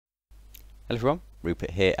Hello everyone,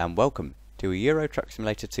 Rupert here and welcome to a Euro Truck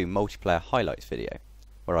Simulator 2 multiplayer highlights video,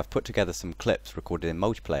 where I've put together some clips recorded in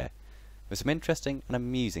multiplayer with some interesting and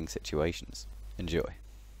amusing situations. Enjoy.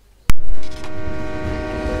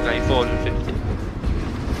 No, 450.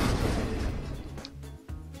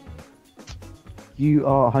 You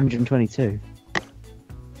are 122.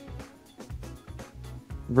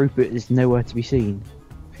 Rupert is nowhere to be seen.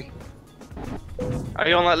 Are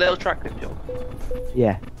you on that little track with you?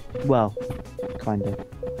 Yeah, well, kind of.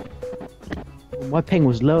 My ping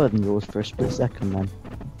was lower than yours for a split second then.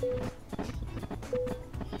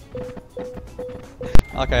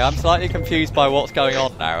 Okay, I'm slightly confused by what's going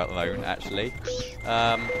on now at the moment actually.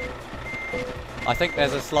 I think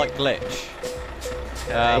there's a slight glitch.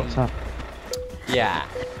 What's happened? Yeah.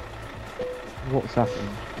 What's happened?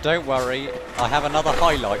 Don't worry, I have another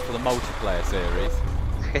highlight for the multiplayer series.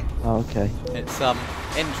 Oh, okay. It's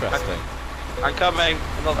interesting. I'm coming,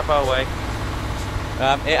 I'm not that far away.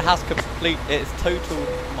 It has it's totaled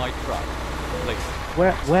my truck.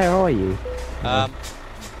 Completely. Where are you?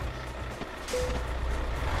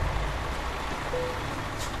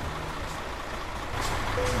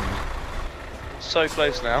 So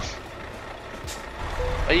close now.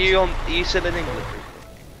 Are you still in England?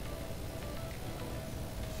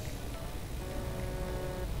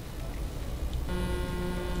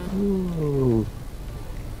 Ooh.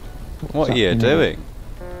 What are you happening? doing?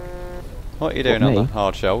 What are you doing What, on the me?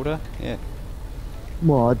 hard shoulder? Yeah.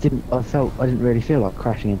 Well, I didn't really feel like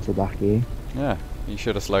crashing into the back of you. Yeah, you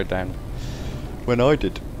should have slowed down when I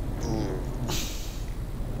did.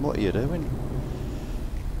 What are you doing?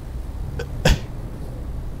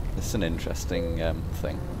 It's an interesting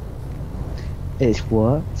thing. It's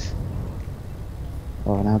worked.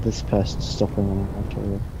 Oh, now this person's stopping when I'm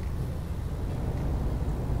after it.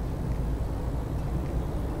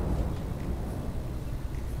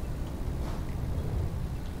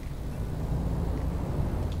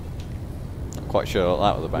 Not quite sure what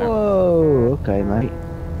that was about. Whoa, okay, mate.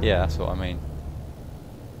 Yeah, that's what I mean.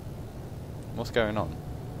 What's going on?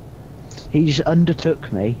 He just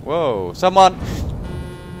undertook me. Whoa, someone!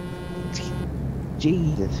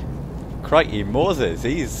 Jesus. Crikey, Moses,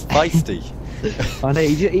 he's feisty. I know,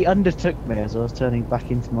 he undertook me as I was turning back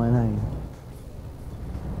into my lane.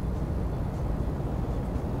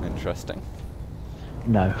 Interesting.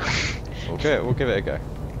 No. We'll give it a go.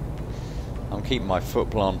 I'm keeping my foot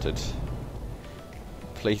planted.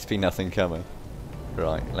 Please be nothing coming.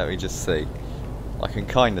 Right, let me just see. I can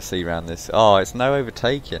kind of see around this. Oh, it's no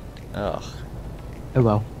overtaking. Ugh. Oh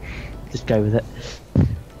well. Just go with it.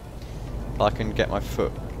 I can get my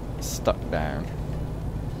foot stuck down.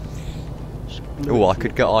 Oh, I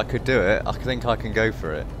could do it. I think I can go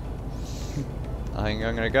for it. I think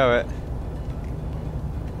I'm gonna go it.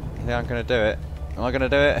 I think I'm gonna do it. Am I gonna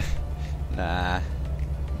do it? Nah.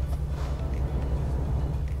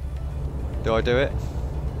 Do I do it?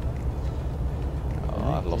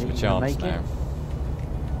 Oh, I've lost my chance now.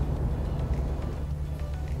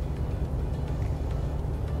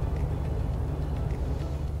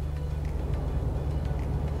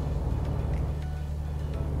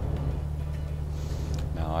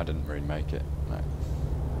 No, I didn't really make it. No.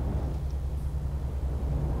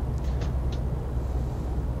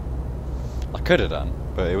 I could have done,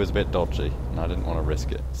 but it was a bit dodgy, and I didn't want to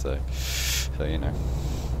risk it. So you know.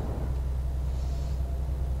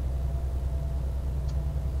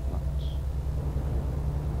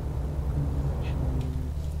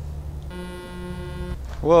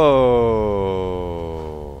 Whoa!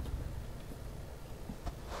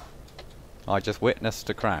 I just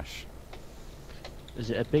witnessed a crash.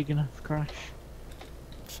 Is it a big enough crash?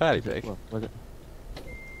 Fairly big. Was it?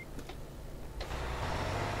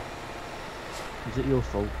 Is it your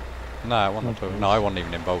fault? No, I wasn't. No, I wasn't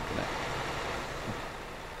even involved in it.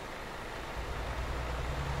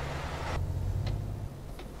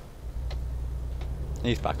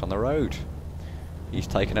 He's back on the road. He's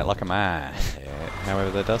taking it like a man. Yeah.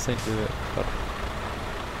 However, there does seem to be a bit.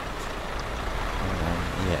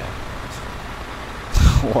 Yeah.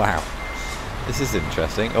 Wow. This is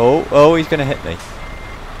interesting. Oh, he's going to hit me.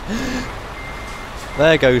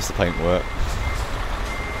 There goes the paintwork.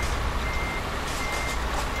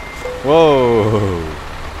 Whoa!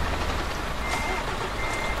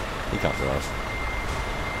 He can't drive.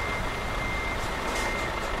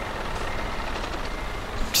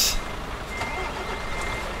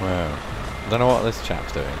 Wow. I don't know what this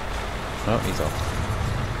chap's doing. Oh, he's off.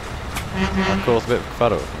 Of course, a bit of a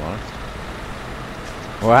fuddle, if I'm honest.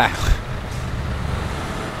 Wow.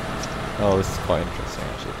 Oh, this is quite interesting,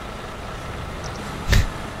 actually.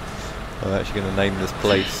 I'm actually going to name this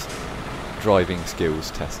place Driving Skills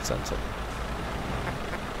Test Centre.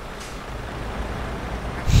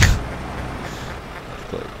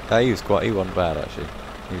 He wasn't bad actually.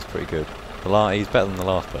 He was pretty good. He's better than the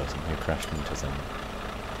last person who crashed into something.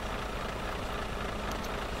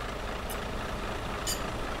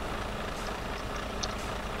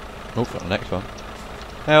 Oh, got the next one.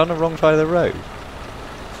 Hey, on the wrong side of the road.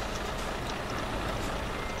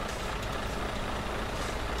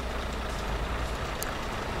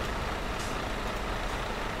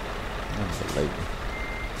 Unbelievable.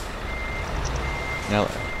 Now,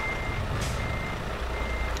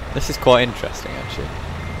 this is quite interesting actually.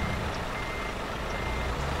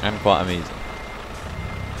 And quite amusing.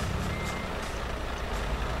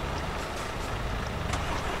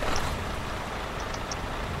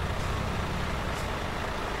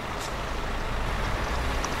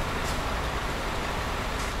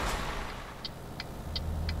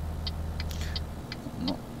 I'm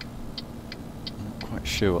not quite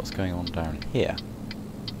sure what's going on down here.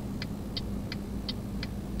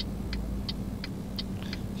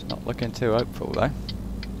 It's not looking too hopeful though.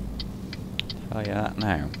 Tell you that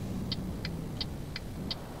now.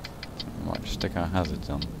 Might just stick our hazards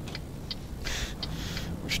on.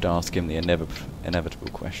 We should ask him the inevitable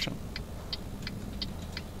question.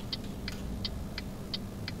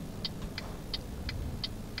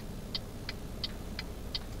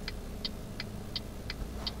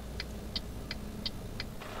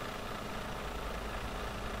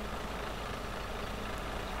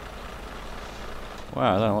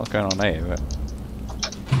 Wow, I don't know what's going on here, but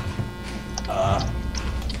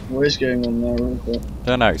What is going on there, Rupert?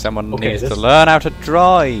 don't know, someone needs to learn how to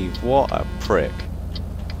drive! What a prick.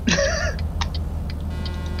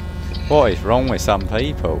 What is wrong with some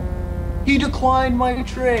people? He declined my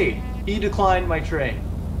trade. He declined my trade.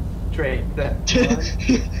 Your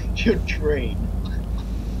train.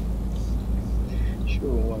 Sure,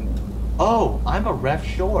 why not? Oh, I'm a ref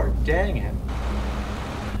short. Dang it.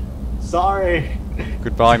 Sorry.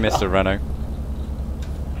 Goodbye, Mr. Renault.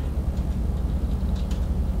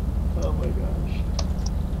 Oh my gosh.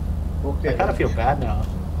 Okay. I kind of feel bad now.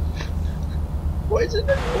 Why is it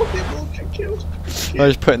that more people get killed? I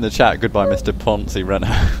just put in the chat, goodbye, Mr. Ponzi Renault.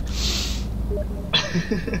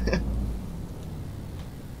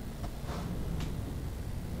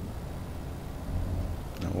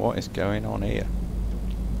 Now, what is going on here?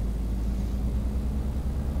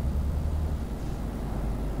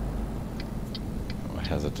 Oh,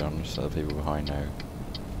 hazards on so the people behind know.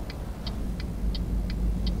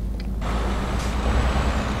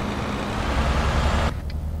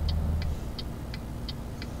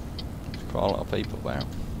 Quite a lot of people there.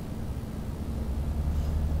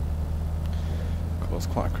 Caused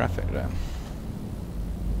quite a traffic jam.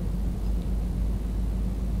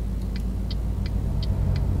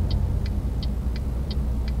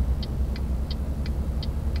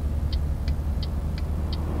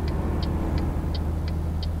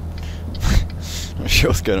 I'm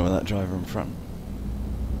sure what's going on with that driver in front.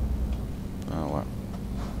 Oh well.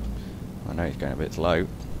 I know he's going a bit slow.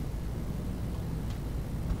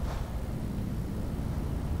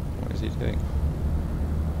 What is he doing?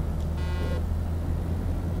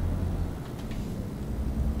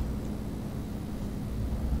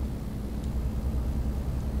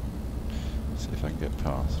 See if I can get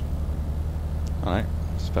past. Alright,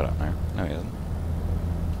 sped up now. No, he isn't.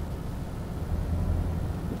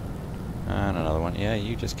 And another one. Yeah,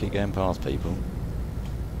 you just keep going past people.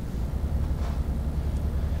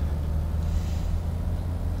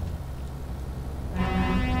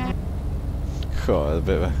 God, there's a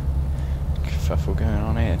bit of a kerfuffle going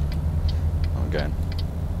on here. I'm going.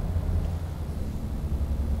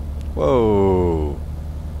 Whoa!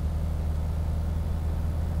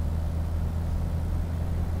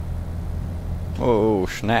 Whoa,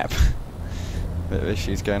 snap. Bit of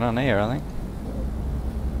issues going on here, I think.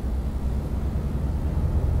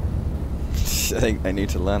 I think they need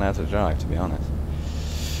to learn how to drive, to be honest.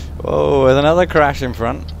 Whoa, there's another crash in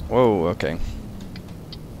front. Whoa, okay.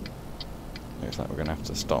 Looks like we're going to have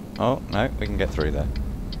to stop. Oh, no, we can get through there.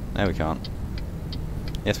 No, we can't.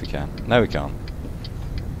 Yes, we can. No, we can't.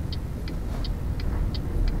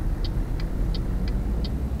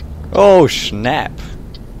 Oh, snap!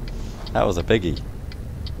 That was a biggie.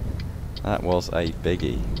 That was a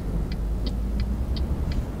biggie.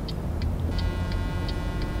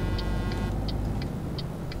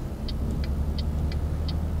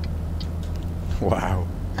 Wow.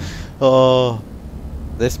 Oh,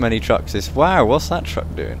 this many trucks is... Wow, what's that truck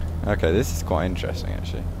doing? Okay, this is quite interesting,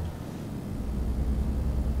 actually.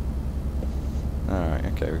 Alright,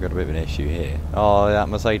 okay, we've got a bit of an issue here. Oh, that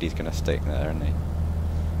Mercedes going to stick there, isn't he?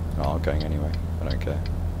 Oh, I'm going anyway. I don't care.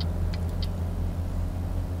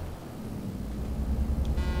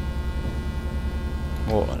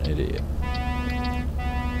 What an idiot.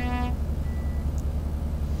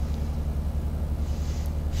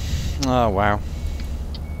 Oh wow.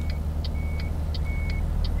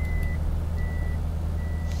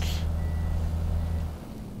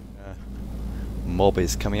 Mob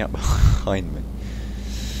is coming up behind me.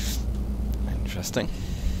 Interesting.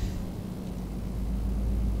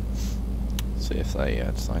 See if they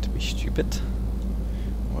decide to be stupid,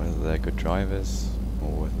 or whether they're good drivers,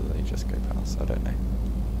 or whether they just go past. I don't know.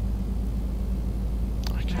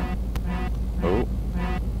 Okay. Oh,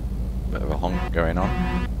 bit of a honk going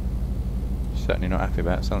on. Certainly not happy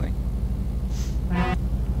about something.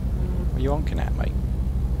 What are you honking at, mate?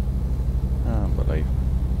 Unbelievable.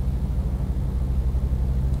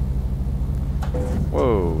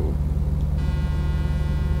 Whoa.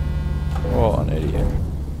 What an idiot.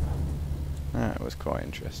 That was quite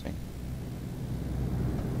interesting.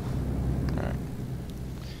 Alright.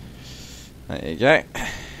 There you go.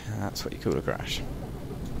 That's what you call a crash.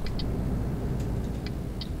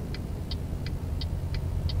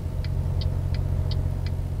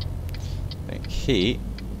 I think he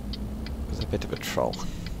was a bit of a troll.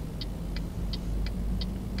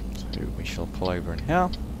 So we shall pull over in here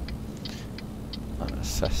and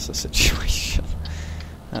assess the situation.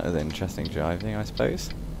 That was interesting driving, I suppose.